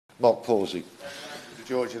Mark Pawsey.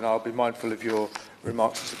 George, and I'll be mindful of your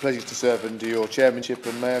remarks. It's a pleasure to serve under your chairmanship,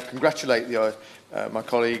 and may I congratulate my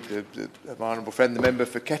colleague, my honourable friend, the member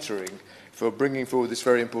for Kettering, for bringing forward this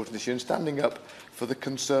very important issue and standing up for the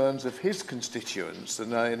concerns of his constituents,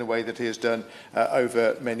 and in a way that he has done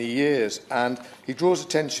over many years. And he draws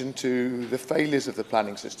attention to the failures of the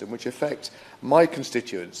planning system, which affect my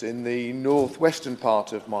constituents in the northwestern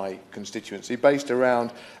part of my constituency, based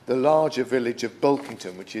around the larger village of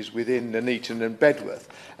Bulkington, which is within Nuneaton and Bedworth,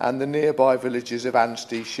 and the nearby villages of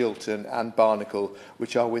Anstey, Shilton and Barnacle,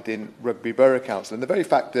 which are within Rugby Borough Council. And the very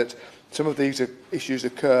fact that some of these issues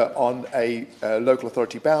occur on a local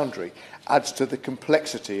authority boundary adds to the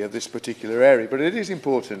complexity of this particular area. But it is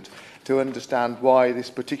important to understand why this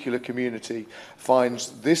particular community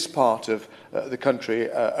finds this part of the country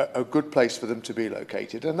a good place for them to be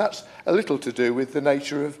located. And that's a little to do with the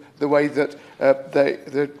nature of the way that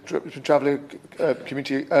the traveller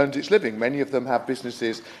community earns its living. Many of them have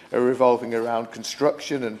businesses revolving around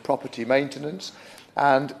construction and property maintenance.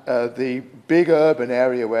 And the big urban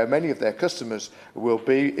area where many of their customers will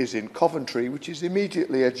be is in Coventry, which is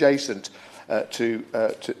immediately adjacent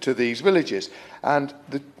to these villages. And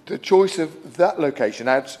the choice of that location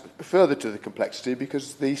adds further to the complexity,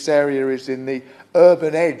 because this area is in the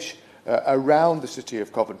urban edge around the city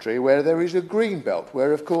of Coventry, where there is a green belt,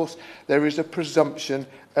 where, of course, there is a presumption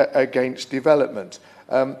against development.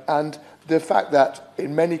 And the fact that,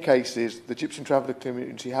 in many cases, the gypsy and traveller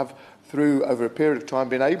community have, over a period of time,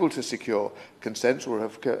 been able to secure consent or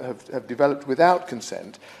have developed without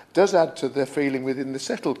consent, does add to the feeling within the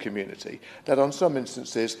settled community that on some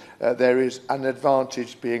instances there is an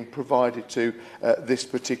advantage being provided to this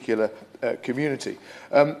particular community.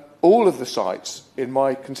 All of the sites in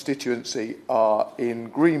my constituency are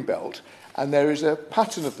in Greenbelt, and there is a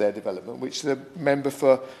pattern of their development which the member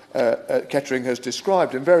for Kettering has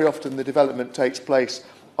described, and very often the development takes place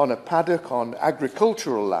on a paddock, on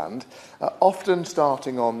agricultural land, often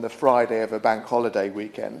starting on the Friday of a bank holiday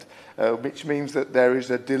weekend, which means that there is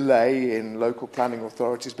a delay in local planning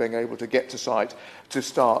authorities being able to get to site to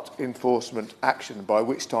start enforcement action, by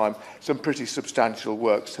which time some pretty substantial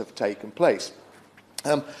works have taken place.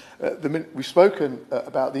 We've spoken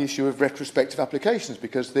about the issue of retrospective applications,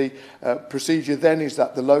 because the procedure then is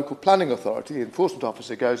that the local planning authority, the enforcement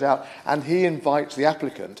officer, goes out and he invites the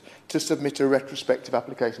applicant to submit a retrospective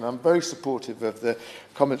application. I'm very supportive of the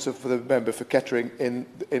comments of the member for Kettering in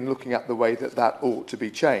looking at the way that ought to be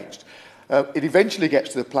changed. It eventually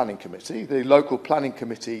gets to the planning committee. The local planning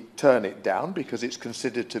committee turn it down because it's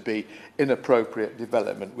considered to be inappropriate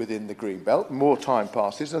development within the green belt. More time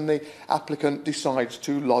passes and the applicant decides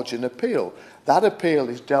to lodge an appeal. That appeal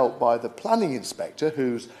is dealt by the planning inspector,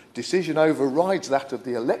 whose decision overrides that of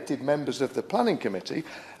the elected members of the planning committee,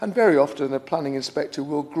 and very often a planning inspector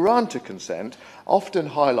will grant a consent, often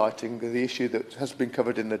highlighting the issue that has been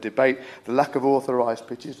covered in the debate, the lack of authorised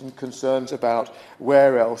pitches and concerns about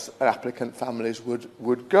where else applicant families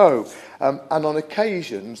would go. And on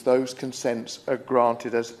occasions, those consents are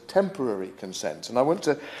granted as temporary consents. And I want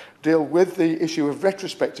to deal with the issue of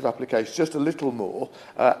retrospective applications just a little more,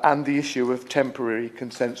 and the issue of temporary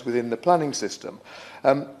consents within the planning system.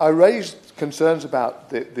 I raised concerns about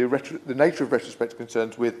the nature of retrospective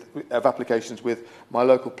concerns of applications with my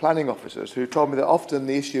local planning officers, who told me that often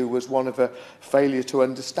the issue was one of a failure to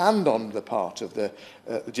understand on the part of the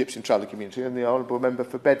gypsy and traveller community, and the honourable member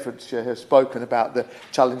for Bedfordshire has spoken about the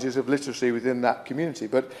challenges of literacy within that community.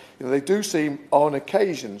 But they do seem on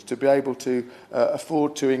occasions to be able to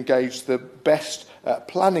afford to engage the best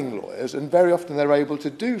planning lawyers, and very often they're able to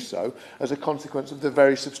do so as a consequence of the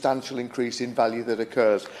very substantial increase in value that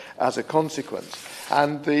occurs as a consequence.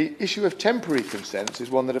 And the issue of temporary consents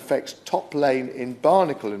is one that affects Top Lane in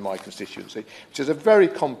Barnacle in my constituency, which has a very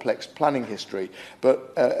complex planning history,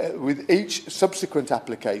 but with each subsequent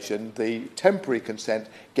application the temporary consent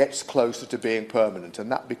gets closer to being permanent,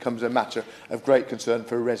 and that becomes a matter of great concern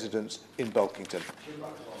for residents in Bulkington.